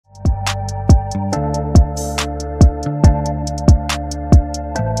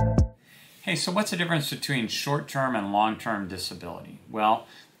so what's the difference between short-term and long-term disability? Well,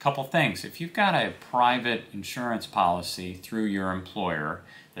 a couple things. If you've got a private insurance policy through your employer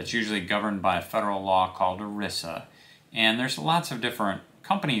that's usually governed by a federal law called ERISA, and there's lots of different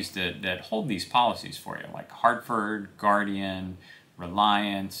companies that hold these policies for you, like Hartford, Guardian,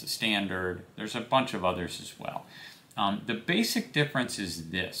 Reliance, Standard. There's a bunch of others as well. The basic difference is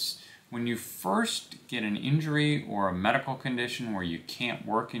this. When you first get an injury or a medical condition where you can't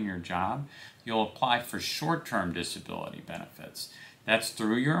work in your job, you'll apply for short-term disability benefits. That's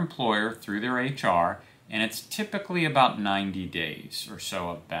through your employer, through their HR, and it's typically about 90 days or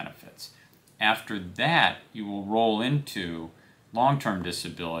so of benefits. After that, you will roll into long-term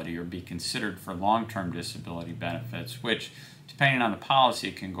disability or be considered for long-term disability benefits, which, depending on the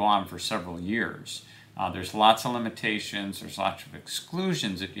policy, can go on for several years. There's lots of limitations, there's lots of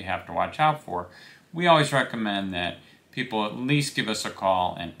exclusions that you have to watch out for. We always recommend that people at least give us a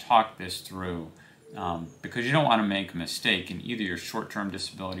call and talk this through because you don't want to make a mistake in either your short-term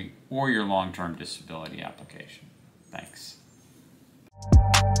disability or your long-term disability application. Thanks.